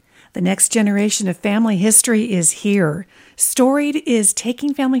The next generation of family history is here. Storied is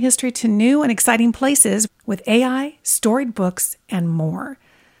taking family history to new and exciting places with AI, storied books, and more.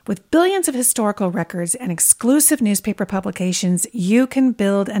 With billions of historical records and exclusive newspaper publications, you can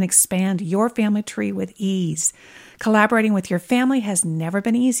build and expand your family tree with ease. Collaborating with your family has never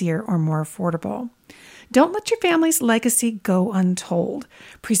been easier or more affordable. Don't let your family's legacy go untold.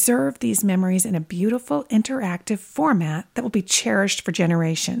 Preserve these memories in a beautiful, interactive format that will be cherished for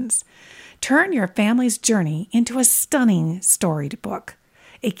generations. Turn your family's journey into a stunning storied book,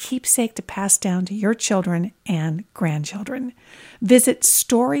 a keepsake to pass down to your children and grandchildren. Visit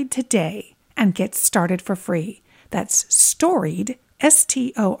Storied today and get started for free. That's Storied,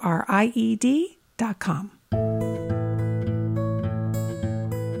 STORIED.com.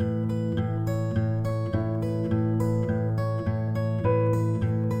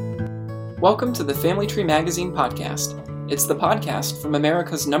 Welcome to the Family Tree Magazine podcast. It's the podcast from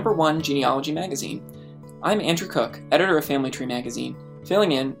America's #1 genealogy magazine. I'm Andrew Cook, editor of Family Tree Magazine,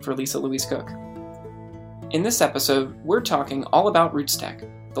 filling in for Lisa Louise Cook. In this episode, we're talking all about RootsTech,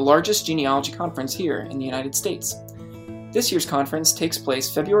 the largest genealogy conference here in the United States. This year's conference takes place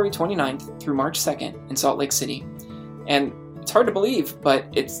February 29th through March 2nd in Salt Lake City. And it's hard to believe, but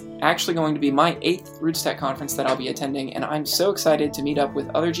it's actually going to be my 8th RootsTech conference that I'll be attending, and I'm so excited to meet up with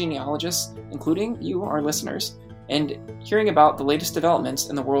other genealogists, including you, our listeners, and hearing about the latest developments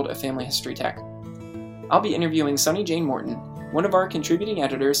in the world of family history tech. I'll be interviewing Sunny Jane Morton, one of our contributing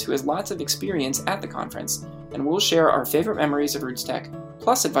editors who has lots of experience at the conference, and we'll share our favorite memories of RootsTech,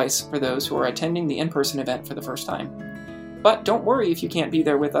 plus advice for those who are attending the in-person event for the first time. But don't worry if you can't be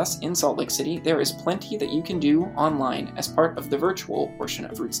there with us in Salt Lake City. There is plenty that you can do online as part of the virtual portion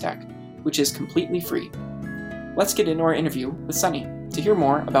of RootsTech, which is completely free. Let's get into our interview with Sunny to hear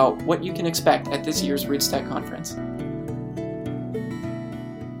more about what you can expect at this year's RootsTech conference.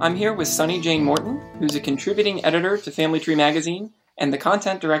 I'm here with Sunny Jane Morton, who's a contributing editor to Family Tree Magazine and the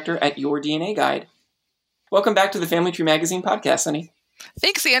content director at Your DNA Guide. Welcome back to the Family Tree Magazine podcast, Sunny.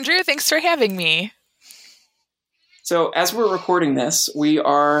 Thanks, Andrew. Thanks for having me. So as we're recording this, we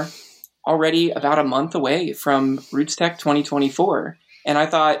are already about a month away from RootsTech 2024. And I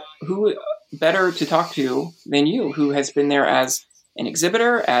thought, who better to talk to than you, who has been there as an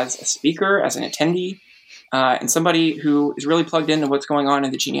exhibitor, as a speaker, as an attendee, and somebody who is really plugged into what's going on in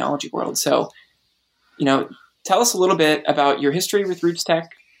the genealogy world. So, tell us a little bit about your history with RootsTech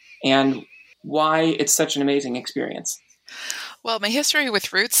and why it's such an amazing experience. Well, my history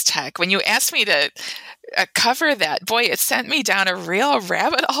with RootsTech, when you asked me to cover that, boy, it sent me down a real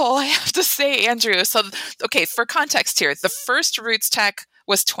rabbit hole, I have to say, Andrew. So, okay, for context here, the first RootsTech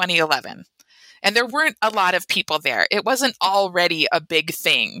was 2011, and there weren't a lot of people there. It wasn't already a big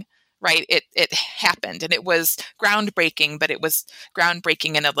thing, right? It happened, and it was groundbreaking, but it was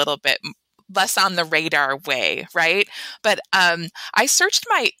groundbreaking in a little bit less on the radar way, right? But I searched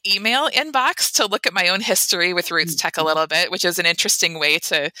my email inbox to look at my own history with RootsTech a little bit, which is an interesting way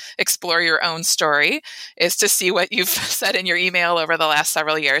to explore your own story, is to see what you've said in your email over the last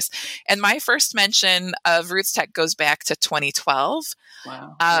several years. And my first mention of RootsTech goes back to 2012.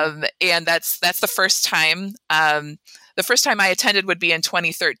 Wow. And that's the first time. The first time I attended would be in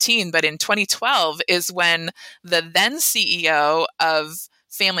 2013, but in 2012 is when the then CEO of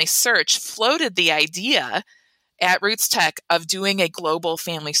Family Search floated the idea at RootsTech of doing a global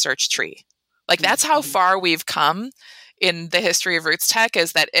family search tree. Like, that's how far we've come in the history of RootsTech,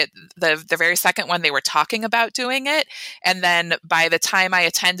 is that the very second one they were talking about doing it. And then by the time I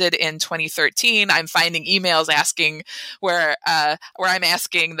attended in 2013, I'm finding emails asking where I'm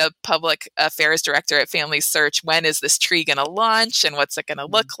asking the public affairs director at Family Search, when is this tree going to launch and what's it going to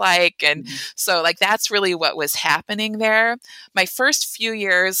look like? And so that's really what was happening there. My first few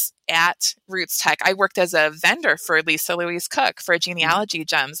years at RootsTech, I worked as a vendor for Lisa Louise Cook for Genealogy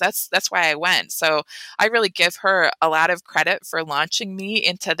Gems. That's why I went. So I really give her a lot of credit for launching me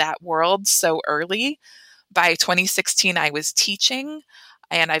into that world so early. By 2016, I was teaching,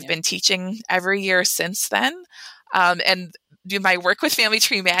 and I've been teaching every year since then. And my work with Family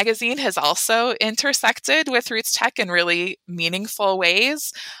Tree Magazine has also intersected with RootsTech in really meaningful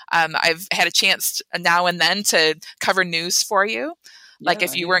ways. I've had a chance now and then to cover news for you. Like,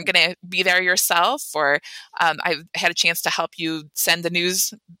 if you weren't going to be there yourself, or I've had a chance to help you send the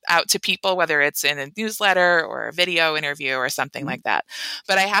news out to people, whether it's in a newsletter or a video interview or something like that.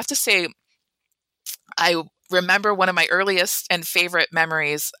 But I have to say, I remember one of my earliest and favorite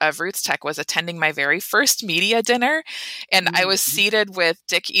memories of RootsTech was attending my very first media dinner. And I was seated with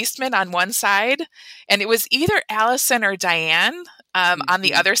Dick Eastman on one side, and it was either Allison or Diane On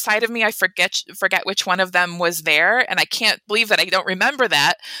the other side of me, I forget which one of them was there. And I can't believe that I don't remember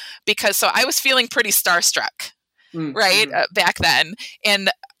that, because so I was feeling pretty starstruck, right, back then. And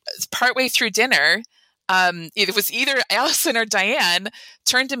partway through dinner, it was either Allison or Diane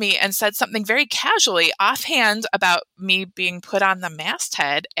turned to me and said something very casually, offhand, about me being put on the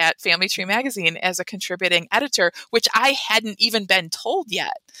masthead at Family Tree Magazine as a contributing editor, which I hadn't even been told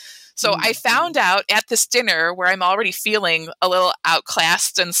yet. So I found out at this dinner, where I'm already feeling a little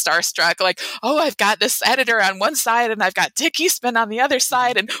outclassed and starstruck, like, oh, I've got this editor on one side and I've got Dick Eastman on the other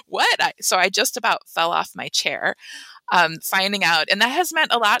side. And so I just about fell off my chair. Finding out. And that has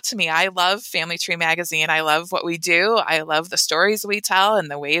meant a lot to me. I love Family Tree Magazine. I love what we do. I love the stories we tell and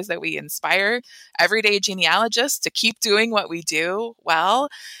the ways that we inspire everyday genealogists to keep doing what we do well.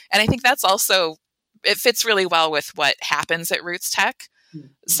 And I think that's also, it fits really well with what happens at RootsTech.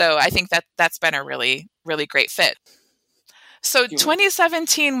 So I think that's been a really, really great fit. So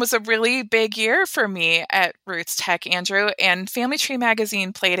 2017 was a really big year for me at RootsTech, Andrew, and Family Tree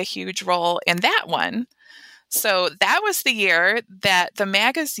Magazine played a huge role in that one. So that was the year that the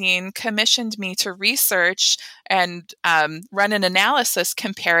magazine commissioned me to research and run an analysis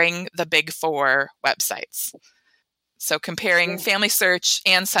comparing the big four websites. So comparing Family Search,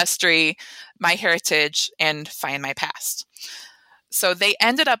 Ancestry, MyHeritage, and Find My Past. So they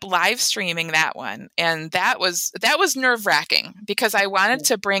ended up live streaming that one. And that was nerve-wracking, because I wanted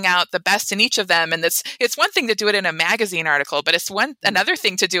to bring out the best in each of them. And it's one thing to do it in a magazine article, but it's another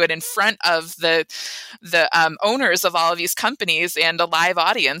thing to do it in front of the owners of all of these companies and a live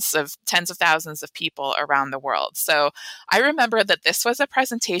audience of tens of thousands of people around the world. So I remember that this was a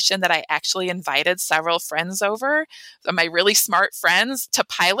presentation that I actually invited several friends over, my really smart friends, to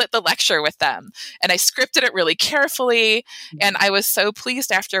pilot the lecture with them. And I scripted it really carefully. And I was so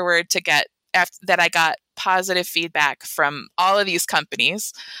pleased afterward that I got positive feedback from all of these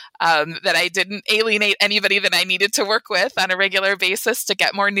companies, that I didn't alienate anybody that I needed to work with on a regular basis to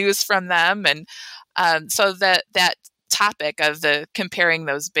get more news from them. And so that topic of the comparing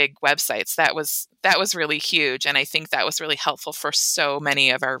those big websites, that was really huge. And I think that was really helpful for so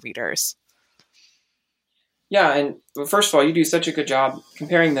many of our readers. Yeah. And first of all, you do such a good job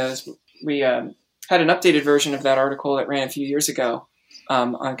comparing those. We had an updated version of that article that ran a few years ago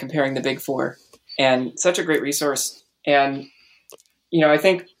on comparing the big four, and such a great resource. And, I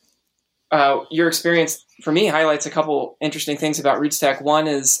think your experience for me highlights a couple interesting things about RootsTech. One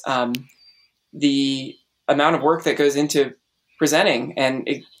is the amount of work that goes into presenting and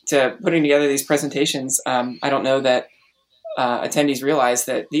to putting together these presentations. I don't know that attendees realize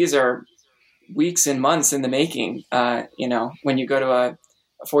that these are weeks and months in the making. When you go to a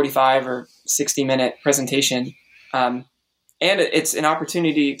 45 or 60-minute presentation. And it's an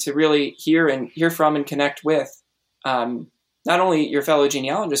opportunity to really hear from and connect with not only your fellow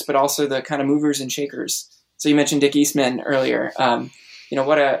genealogists, but also the kind of movers and shakers. So you mentioned Dick Eastman earlier. It's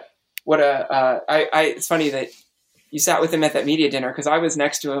funny that you sat with him at that media dinner, because I was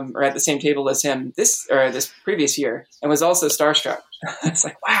next to him or at the same table as him this previous year and was also starstruck. It's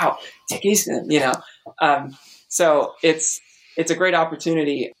like, wow, Dick Eastman, So it's a great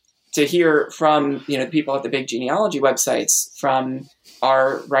opportunity to hear from, the people at the big genealogy websites, from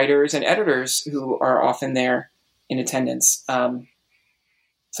our writers and editors who are often there in attendance.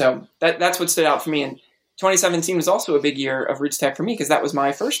 So that's what stood out for me. And 2017 was also a big year of RootsTech for me, because that was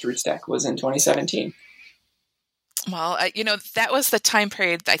my first RootsTech was in 2017. Well, that was the time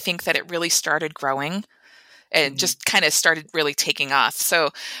period, I think, that it really started growing and just kind of started really taking off. So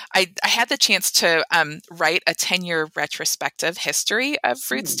I had the chance to write a 10-year retrospective history of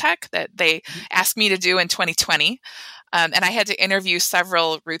RootsTech that they asked me to do in 2020. And I had to interview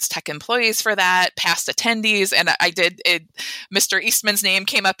several RootsTech employees for that, past attendees, and I did. Mr. Eastman's name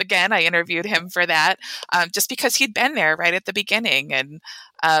came up again. I interviewed him for that, just because he'd been there right at the beginning, and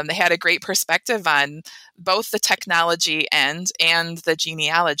they had a great perspective on both the technology end and the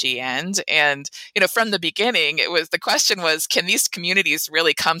genealogy end. And from the beginning, the question was, can these communities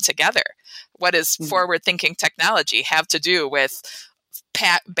really come together? What does forward-thinking technology have to do with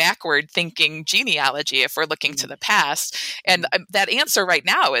backward-thinking genealogy if we're looking to the past? And that answer right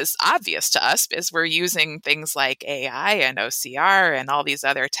now is obvious to us, because we're using things like AI and OCR and all these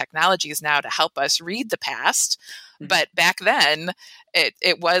other technologies now to help us read the past. But back then,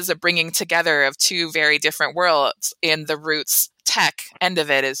 it was a bringing together of two very different worlds. In the RootsTech end of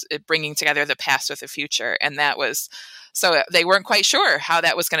it is bringing together the past with the future. And that was, so they weren't quite sure how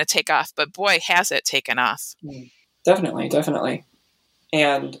that was going to take off, but boy, has it taken off. Definitely.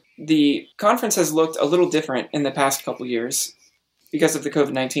 And the conference has looked a little different in the past couple years because of the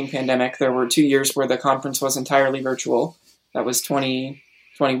COVID-19 pandemic. There were 2 years where the conference was entirely virtual. That was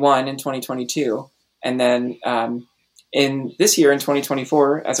 2021 and 2022. And then in this year, in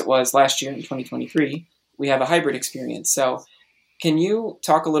 2024, as it was last year in 2023, we have a hybrid experience. So can you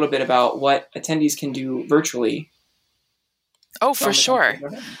talk a little bit about what attendees can do virtually? Oh, for sure.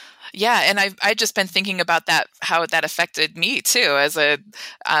 Yeah, and I've just been thinking about that, how that affected me too as a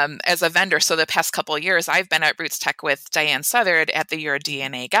vendor. So the past couple of years, I've been at RootsTech with Diane Southard at the Your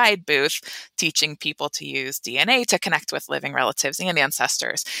DNA Guide booth, teaching people to use DNA to connect with living relatives and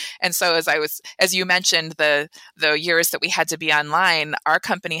ancestors. And so as you mentioned, the years that we had to be online, our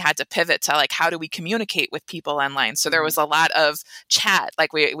company had to pivot to like, how do we communicate with people online? So there was a lot of chat.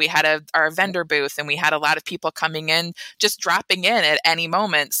 Like we had our vendor booth, and we had a lot of people coming in, just dropping in at any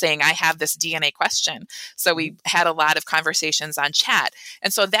moment saying, I have this DNA question. So we had a lot of conversations on chat.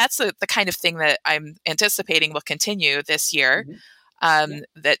 And so that's the kind of thing that I'm anticipating will continue this year,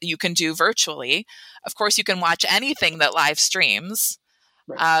 that you can do virtually. Of course, you can watch anything that live streams.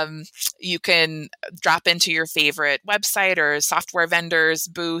 You can drop into your favorite website or software vendor's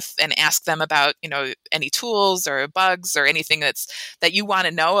booth and ask them about, any tools or bugs or anything that you want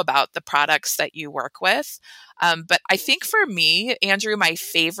to know about the products that you work with. But I think for me, Andrew, my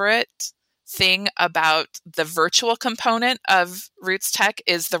favorite thing about the virtual component of RootsTech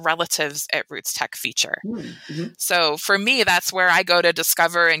is the Relatives at RootsTech feature. Mm-hmm. So for me, that's where I go to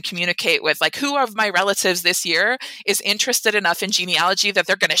discover and communicate with, like, who of my relatives this year is interested enough in genealogy that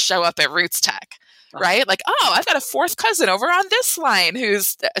they're going to show up at RootsTech. Right? Like, oh, I've got a fourth cousin over on this line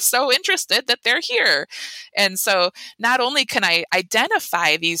who's so interested that they're here. And so not only can I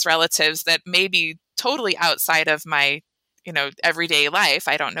identify these relatives that may be totally outside of my, everyday life,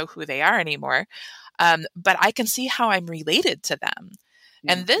 I don't know who they are anymore, but I can see how I'm related to them. Mm-hmm.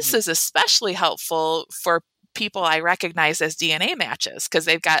 And this is especially helpful for people I recognize as DNA matches, because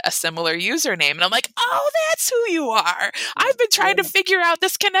they've got a similar username. And I'm like, oh, that's who you are. I've been trying to figure out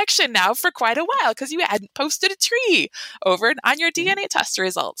this connection now for quite a while because you hadn't posted a tree over on your DNA test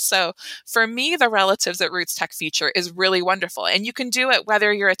results. So for me, the Relatives at RootsTech feature is really wonderful. And you can do it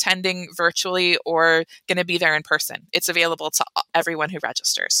whether you're attending virtually or going to be there in person. It's available to everyone who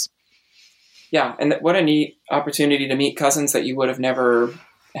registers. Yeah. And what a neat opportunity to meet cousins that you would have never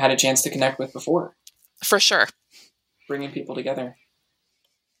had a chance to connect with before. For sure. Bringing people together.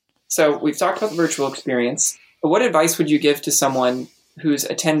 So we've talked about the virtual experience, but what advice would you give to someone who's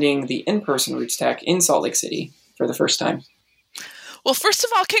attending the in-person RootsTech in Salt Lake City for the first time? Well, first of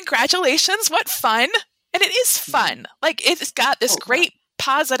all, congratulations. What fun. And it is fun. Like, it's got this great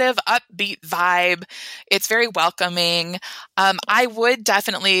positive, upbeat vibe. It's very welcoming. I would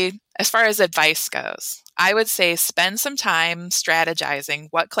definitely, as far as advice goes, I would say spend some time strategizing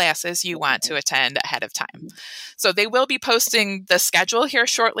what classes you want to attend ahead of time. So they will be posting the schedule here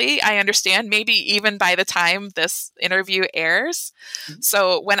shortly, I understand, maybe even by the time this interview airs.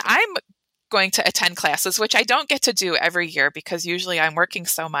 So when I'm going to attend classes, which I don't get to do every year because usually I'm working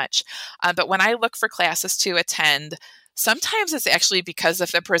so much, but when I look for classes to attend, sometimes it's actually because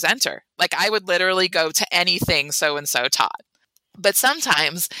of the presenter. Like, I would literally go to anything so-and-so taught. But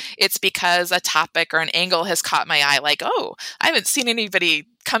sometimes it's because a topic or an angle has caught my eye, like, oh, I haven't seen anybody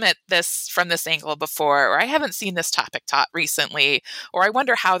come at this from this angle before, or I haven't seen this topic taught recently, or I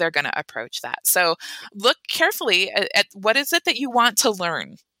wonder how they're going to approach that. So look carefully at what is it that you want to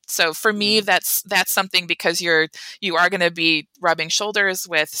learn. So for me, that's something, because you are going to be rubbing shoulders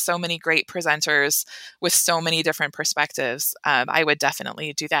with so many great presenters with so many different perspectives. I would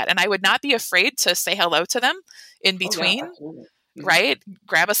definitely do that. And I would not be afraid to say hello to them in between. Oh, yeah, right?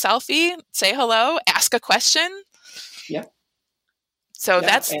 Grab a selfie, say hello, ask a question. Yeah. So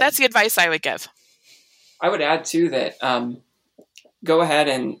that's the advice I would give. I would add too that go ahead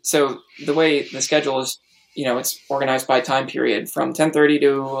and, so the way the schedule is, it's organized by time period from 10:30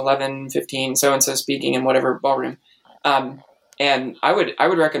 to 11:15, so-and-so speaking in whatever ballroom. And I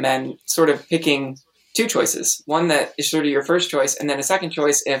would recommend sort of picking two choices. One that is sort of your first choice, and then a second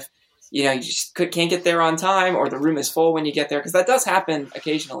choice if you just can't get there on time, or the room is full when you get there, because that does happen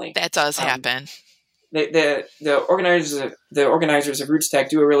occasionally. That does happen. The organizers of RootsTech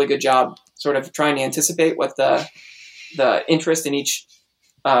do a really good job sort of trying to anticipate what the interest in each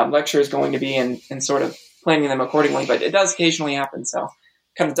lecture is going to be, and sort of planning them accordingly. But it does occasionally happen, so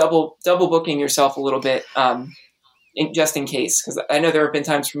kind of double booking yourself a little bit, just in case. Because I know there have been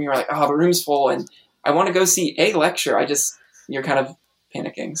times for me where, like, oh, the room's full and I want to go see a lecture. You're kind of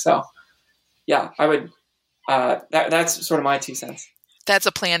panicking. So yeah, I would, that's sort of my 2 cents. That's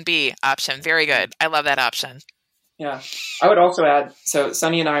a plan B option. Very good. I love that option. Yeah. I would also add, so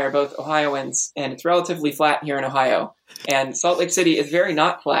Sunny and I are both Ohioans, and it's relatively flat here in Ohio, and Salt Lake City is very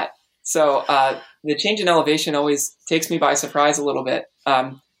not flat. So the change in elevation always takes me by surprise a little bit.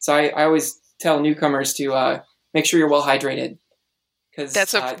 So I always tell newcomers to make sure you're well hydrated. That's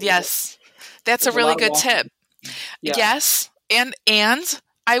that's a a really lot of good walking. tip. Yeah. Yes. And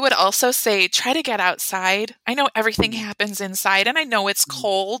I would also say try to get outside. I know everything happens inside, and I know it's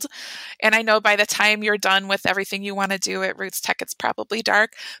cold, and I know by the time you're done with everything you want to do at RootsTech, it's probably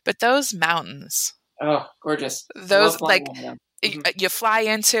dark, but those mountains, Oh, gorgeous. I love those flying like over them. you fly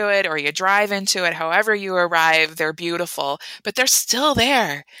into it or you drive into it, however you arrive, they're beautiful, but they're still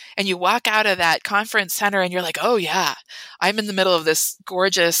there. And you walk out of that conference center and you're like, oh yeah, I'm in the middle of this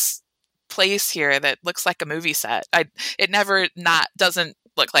gorgeous place here that looks like a movie set. It never doesn't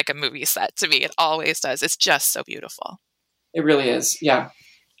look like a movie set to me. It always does. It's just so beautiful. It really is. Yeah.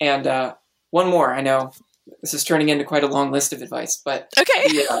 And one more. I know this is turning into quite a long list of advice, but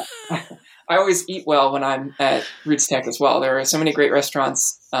Okay. I always eat well when I'm at RootsTech as well. There are so many great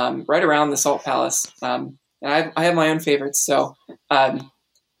restaurants right around the Salt Palace. And I have my own favorites. So,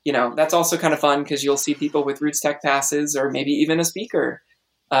 that's also kind of fun because you'll see people with RootsTech passes or maybe even a speaker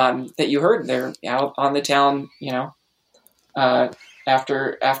that you heard. They're out on the town, after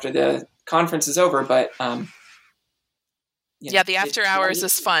the conference is over. But the after hours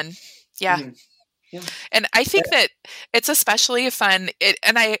is fun. Yeah. Mm-hmm. Yeah. And I think that it's especially fun.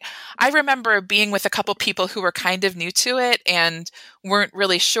 And I remember being with a couple people who were kind of new to it and weren't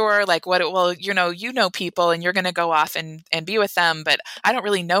really sure, like you know people and you're going to go off and be with them, but I don't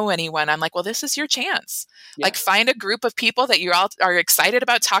really know anyone. I'm like, well, this is your chance. Yeah. Like find a group of people that you all are excited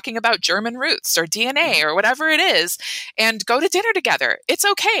about talking about German roots or DNA or whatever it is, and go to dinner together. It's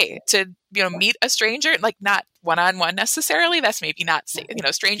okay to, meet a stranger, like not one-on-one necessarily. That's maybe not,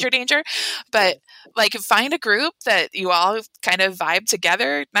 stranger danger, but like find a group that you all kind of vibe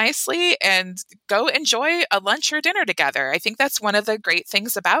together nicely and go enjoy a lunch or dinner together. I think that's one of the great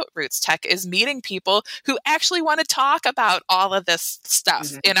things about RootsTech is meeting people who actually want to talk about all of this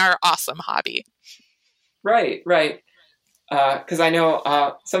stuff in our awesome hobby. Right. Because I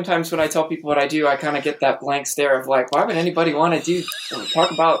know sometimes when I tell people what I do, I kind of get that blank stare of like, why would anybody want to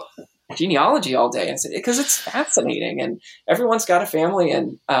talk about genealogy all day? And because it's fascinating and everyone's got a family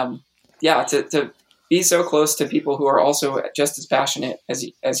and to be so close to people who are also just as passionate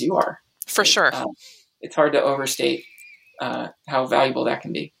as you are. For sure. It's hard to overstate how valuable that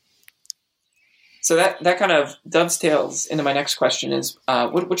can be. So that kind of dovetails into my next question is,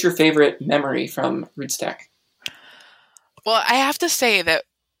 what's your favorite memory from RootsTech? Well, I have to say that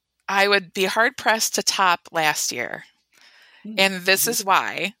I would be hard-pressed to top last year. And this is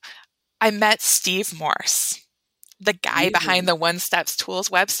why. I met Steve Morse, the guy behind the One Steps Tools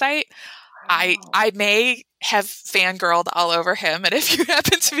website. Wow. I may have fangirled all over him. And if you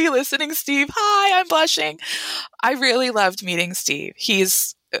happen to be listening, Steve, hi, I'm blushing. I really loved meeting Steve.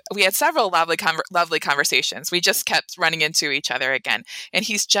 We had several lovely conversations. We just kept running into each other again. And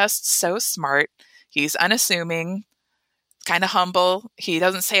he's just so smart. He's unassuming, kind of humble. He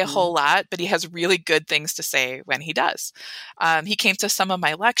doesn't say a whole lot, but he has really good things to say when he does. He came to some of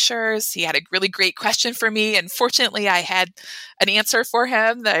my lectures. He had a really great question for me. And fortunately, I had an answer for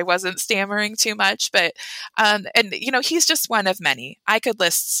him that I wasn't stammering too much. But, he's just one of many. I could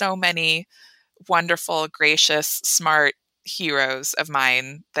list so many wonderful, gracious, smart heroes of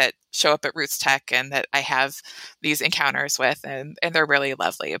mine that show up at RootsTech and that I have these encounters with, and they're really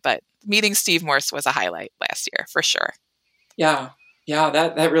lovely. But meeting Steve Morse was a highlight last year, for sure. Yeah,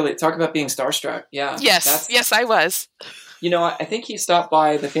 that really, talk about being starstruck. Yeah. Yes, I was. I think he stopped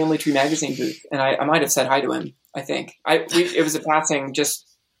by the Family Tree magazine booth, and I might have said hi to him, I think. It was a passing, just,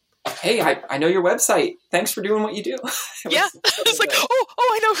 hey, I know your website. Thanks for doing what you do. It's like, oh,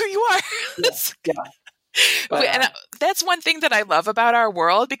 I know who you are. Yeah. But, and that's one thing that I love about our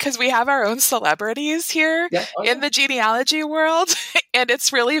world, because we have our own celebrities here in the genealogy world. And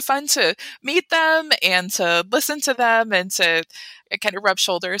it's really fun to meet them and to listen to them and to kind of rub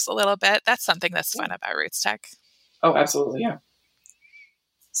shoulders a little bit. That's something that's fun about RootsTech. Oh, absolutely. Yeah.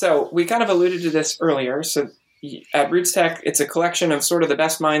 So we kind of alluded to this earlier. So at RootsTech, it's a collection of sort of the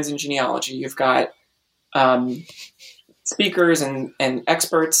best minds in genealogy. You've got speakers and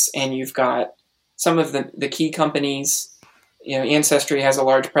experts, and you've got some of the key companies. Ancestry has a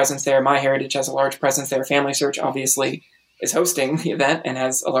large presence there. MyHeritage has a large presence there. Family Search, obviously, is hosting the event and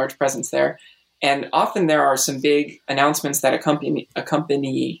has a large presence there. And often there are some big announcements that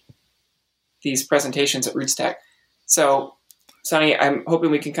accompany these presentations at RootsTech. So, Sonny, I'm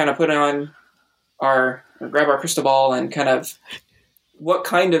hoping we can kind of grab our crystal ball and kind of what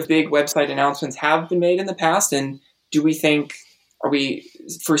kind of big website announcements have been made in the past, and are we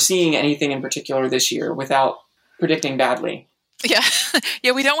foreseeing anything in particular this year without predicting badly? Yeah.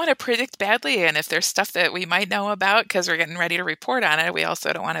 Yeah, we don't want to predict badly. And if there's stuff that we might know about because we're getting ready to report on it, we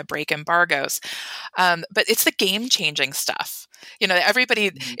also don't want to break embargoes. But it's the game-changing stuff.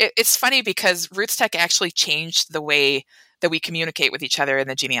 Everybody, it's funny because RootsTech actually changed the way that we communicate with each other in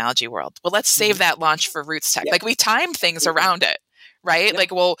the genealogy world. Well, let's save that launch for RootsTech. Yeah. Like we timed things around it. Right? Yeah.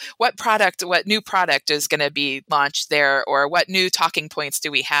 Like, well, what new product is going to be launched there? Or what new talking points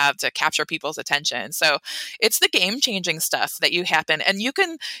do we have to capture people's attention? So it's the game-changing stuff that you happen. And you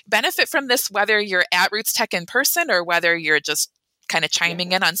can benefit from this whether you're at RootsTech in person or whether you're just kind of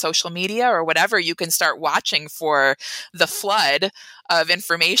chiming in on social media or whatever. You can start watching for the flood of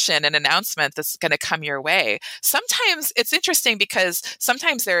information and announcement that's going to come your way. Sometimes it's interesting because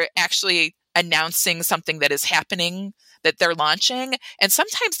sometimes they're actually announcing something that is happening that they're launching. And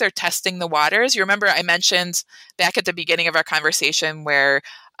sometimes they're testing the waters. You remember I mentioned back at the beginning of our conversation where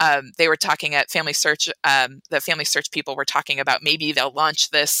they were talking at Family Search, the Family Search people were talking about maybe they'll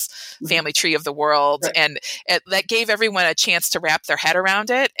launch this family tree of the world. Right. And that gave everyone a chance to wrap their head around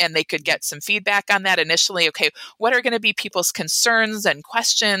it. And they could get some feedback on that initially. Okay, what are going to be people's concerns and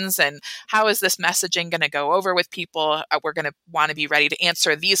questions? And how is this messaging going to go over with people? We're going to want to be ready to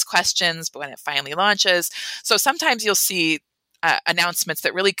answer these questions when it finally launches. So sometimes you'll see announcements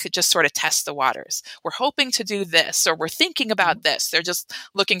that really could just sort of test the waters. We're hoping to do this, or we're thinking about this. They're just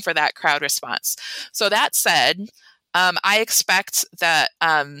looking for that crowd response. So that said, I expect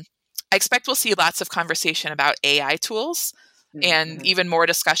we'll see lots of conversation about AI tools and even more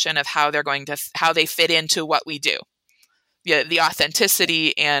discussion of how they fit into what we do. Yeah, the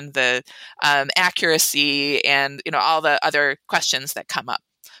authenticity and the accuracy and all the other questions that come up.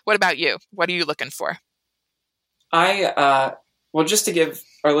 What about you? What are you looking for? Well, just to give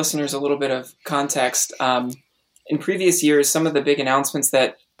our listeners a little bit of context, in previous years, some of the big announcements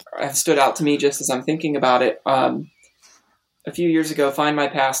that have stood out to me just as I'm thinking about it, a few years ago, Find My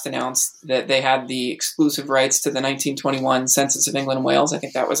Past announced that they had the exclusive rights to the 1921 Census of England and Wales. I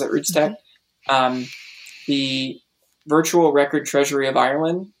think that was at RootsTech. The Virtual Record Treasury of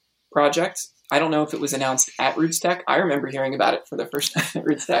Ireland project, I don't know if it was announced at RootsTech. I remember hearing about it for the first time at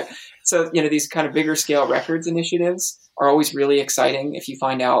RootsTech. So, these kind of bigger scale records initiatives are always really exciting if you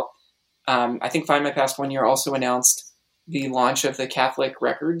find out. I think Find My Past one year also announced the launch of the Catholic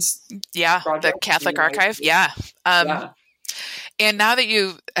Records. Yeah, project, the Catholic Archive. Yeah. And now that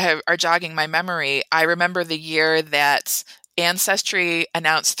you are jogging my memory, I remember the year that Ancestry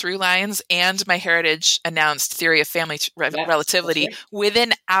announced Through Lines and MyHeritage announced Theory of Family Relativity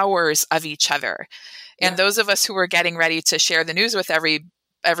within hours of each other. And those of us who were getting ready to share the news with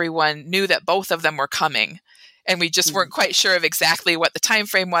everyone knew that both of them were coming. And we just weren't quite sure of exactly what the time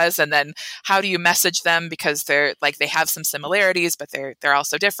frame was, and then how do you message them, because they have some similarities, but they're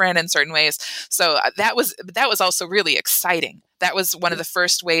also different in certain ways. So that was also really exciting. That was one of the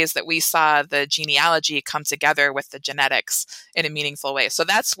first ways that we saw the genealogy come together with the genetics in a meaningful way. So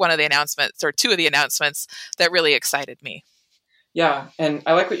that's one of the announcements, or two of the announcements, that really excited me. Yeah, and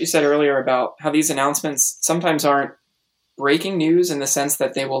I like what you said earlier about how these announcements sometimes aren't breaking news in the sense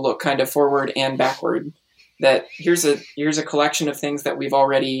that they will look kind of forward and backward. That here's a collection of things that we've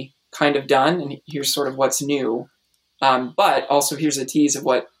already kind of done, and here's sort of what's new. But also here's a tease of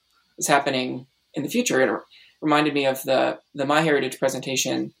what is happening in the future. It reminded me of the MyHeritage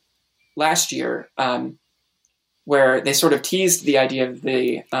presentation last year, where they sort of teased the idea of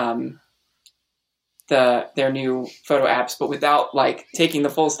their new photo apps, but without taking the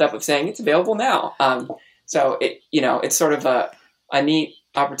full step of saying it's available now. So it's sort of a neat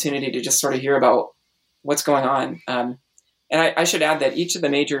opportunity to just sort of hear about what's going on. And I should add that each of the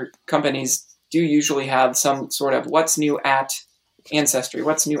major companies do usually have some sort of what's new at Ancestry,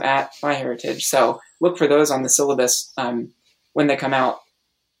 what's new at MyHeritage. So look for those on the syllabus when they come out.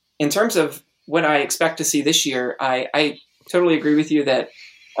 In terms of what I expect to see this year, I totally agree with you that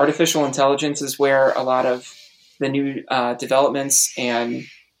artificial intelligence is where a lot of the new developments and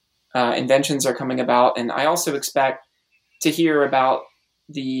inventions are coming about. And I also expect to hear about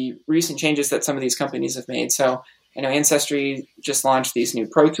the recent changes that some of these companies have made. So I know Ancestry just launched these new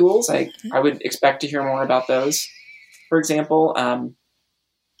Pro Tools. I would expect to hear more about those, for example.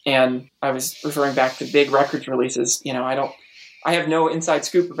 And I was referring back to big records releases. I have no inside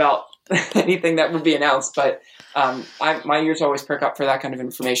scoop about anything that would be announced, but my ears always perk up for that kind of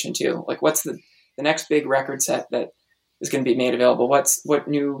information too. Like, what's the next big record set that is going to be made available? What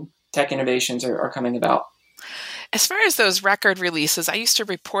new tech innovations are coming about? As far as those record releases, I used to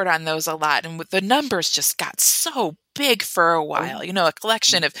report on those a lot, and the numbers just got so big for a while, a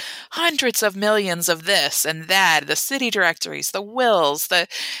collection of hundreds of millions of this and that, the city directories, the wills,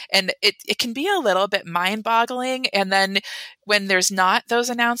 and it can be a little bit mind-boggling. And then when there's not those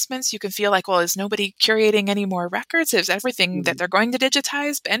announcements, you can feel like, well, is nobody curating any more records? Is everything that they're going to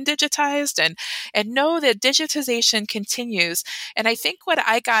digitize been digitized? And know that digitization continues. And I think what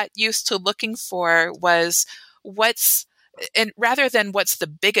I got used to looking for was rather than what's the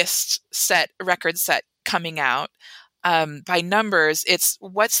biggest record set coming out, by numbers, it's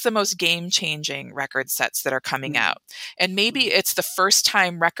what's the most game-changing record sets that are coming out. And maybe it's the first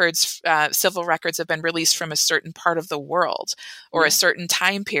time civil records have been released from a certain part of the world or a certain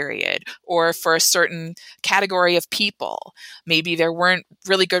time period or for a certain category of people. Maybe there weren't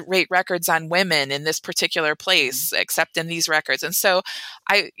really great records on women in this particular place, except in these records. And so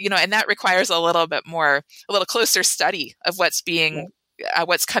and that requires a little closer study of what's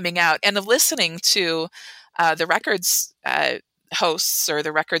coming out and of listening to the records hosts or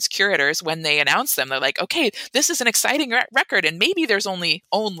the records curators when they announce them. They're like, okay, this is an exciting record, and maybe there's only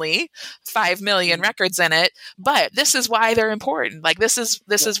 5 million records in it, but this is why they're important. Like this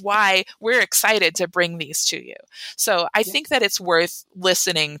is why we're excited to bring these to you. So I think that it's worth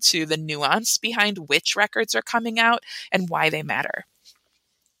listening to the nuance behind which records are coming out and why they matter.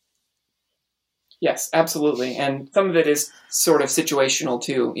 Yes, absolutely. And some of it is sort of situational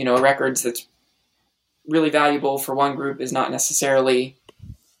too. Records that's really valuable for one group is not necessarily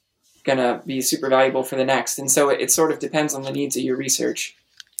going to be super valuable for the next. And so it sort of depends on the needs of your research.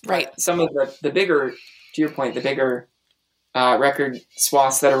 Right. Some of the bigger, to your point, the bigger record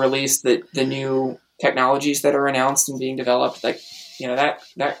swaths that are released, the new technologies that are announced and being developed,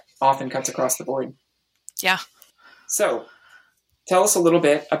 that often cuts across the board. Yeah. So tell us a little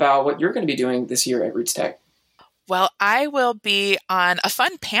bit about what you're going to be doing this year at RootsTech. Well, I will be on a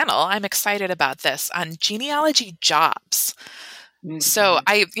fun panel. I'm excited about this on genealogy jobs. Mm-hmm. So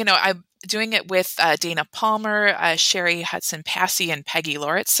I'm doing it with Dana Palmer, Sherry Hudson Passy, and Peggy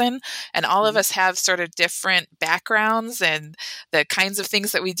Lauritsen. And all of us have sort of different backgrounds, and the kinds of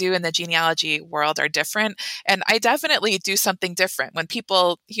things that we do in the genealogy world are different. And I definitely do something different. When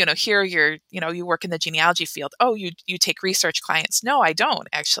people, hear you work in the genealogy field, oh, you take research clients. No, I don't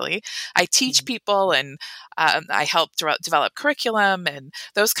actually. I teach people, and I help develop curriculum and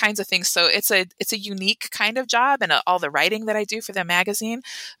those kinds of things. So it's a unique kind of job, and all the writing that I do for the magazine.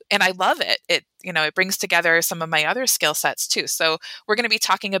 And I love it. It brings together some of my other skill sets too. So we're going to be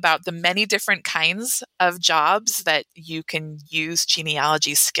talking about the many different kinds of jobs that you can use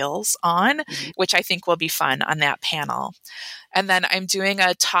genealogy skills on, which I think will be fun on that panel. And then I'm doing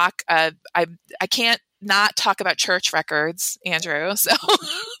a talk. I can't not talk about church records, Andrew. So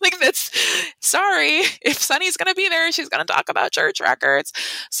sorry, if Sunny's going to be there, she's going to talk about church records.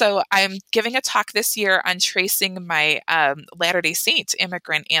 So I'm giving a talk this year on tracing my Latter-day Saint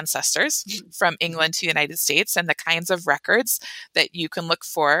immigrant ancestors from England to the United States and the kinds of records that you can look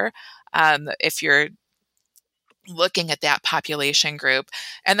for if you're looking at that population group.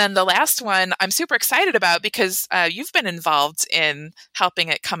 And then the last one I'm super excited about because you've been involved in helping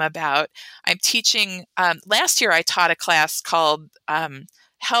it come about. I'm teaching, last year I taught a class called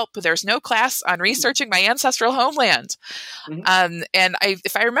Help, There's No Class on Researching My Ancestral Homeland. And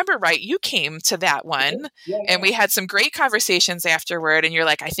if I remember right, you came to that one and we had some great conversations afterward. And you're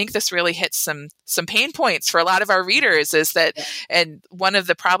like, I think this really hits some pain points for a lot of our readers is that, and one of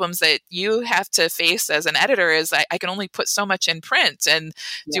the problems that you have to face as an editor is I can only put so much in print. And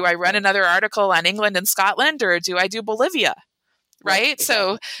do I run another article on England and Scotland, or do I do Bolivia? Right.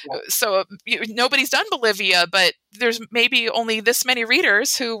 Exactly. So nobody's done Bolivia, but there's maybe only this many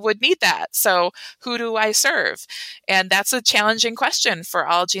readers who would need that. So who do I serve? And that's a challenging question for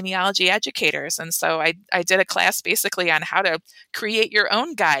all genealogy educators. And so I did a class basically on how to create your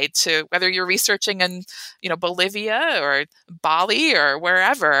own guide to whether you're researching in, Bolivia or Bali or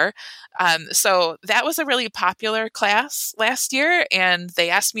wherever. So that was a really popular class last year, and they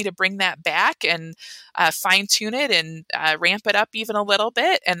asked me to bring that back and fine tune it and ramp it up even a little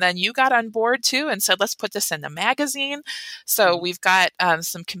bit. And then you got on board too and said, let's put this in the magazine. So we've got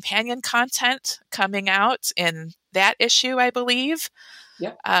some companion content coming out in that issue, I believe.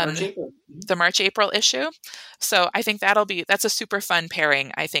 Yeah, the March-April issue. So I think that's a super fun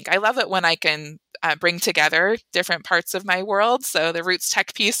pairing. I think I love it when I can bring together different parts of my world. So the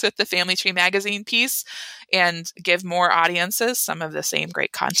RootsTech piece with the Family Tree Magazine piece, and give more audiences some of the same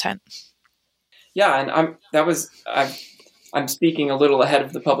great content. Yeah, and I'm speaking a little ahead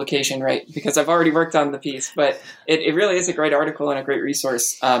of the publication, right? Because I've already worked on the piece, but it really is a great article and a great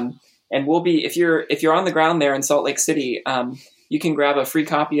resource. And we'll be, if you're on the ground there in Salt Lake City, you can grab a free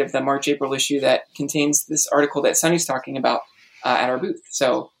copy of the March-April issue that contains this article that Sunny's talking about at our booth.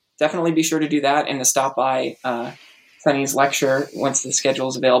 So definitely be sure to do that and to stop by Sunny's lecture. Once the schedule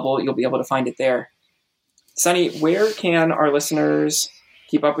is available, you'll be able to find it there. Sunny, where can our listeners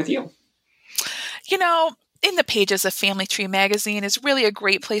keep up with you? In the pages of Family Tree Magazine is really a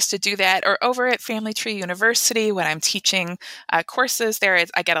great place to do that, or over at Family Tree University when I'm teaching courses there.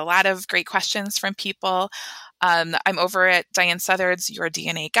 I get a lot of great questions from people. I'm over at Diane Southard's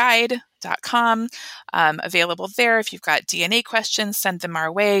YourDNAGuide.com, available there. If you've got DNA questions, send them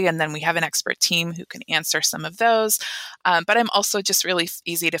our way, and then we have an expert team who can answer some of those. But I'm also just really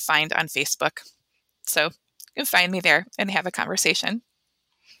easy to find on Facebook. So you can find me there and have a conversation.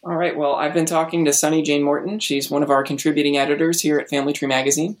 All right. Well, I've been talking to Sunny Jane Morton. She's one of our contributing editors here at Family Tree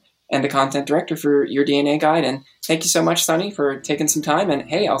Magazine and the content director for Your DNA Guide. And thank you so much, Sunny, for taking some time. And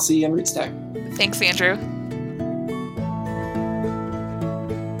hey, I'll see you in RootsTech. Thanks, Andrew.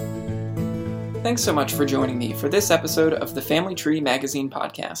 Thanks so much for joining me for this episode of the Family Tree Magazine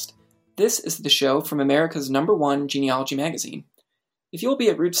podcast. This is the show from America's #1 genealogy magazine. If you'll be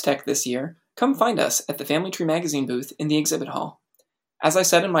at RootsTech this year, come find us at the Family Tree Magazine booth in the exhibit hall. As I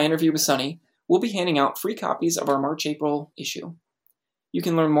said in my interview with Sunny, we'll be handing out free copies of our March-April issue. You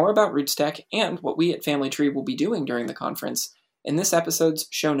can learn more about RootsTech and what we at Family Tree will be doing during the conference in this episode's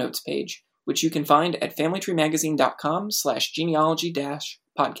show notes page, which you can find at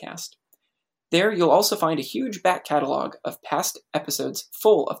familytreemagazine.com/genealogy-podcast. There, you'll also find a huge back catalog of past episodes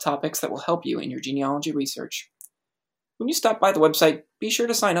full of topics that will help you in your genealogy research. When you stop by the website, be sure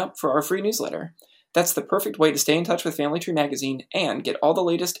to sign up for our free newsletter. That's the perfect way to stay in touch with Family Tree Magazine and get all the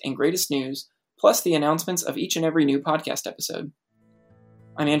latest and greatest news, plus the announcements of each and every new podcast episode.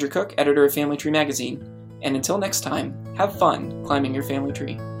 I'm Andrew Cook, editor of Family Tree Magazine, and until next time, have fun climbing your family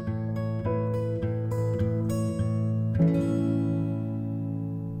tree.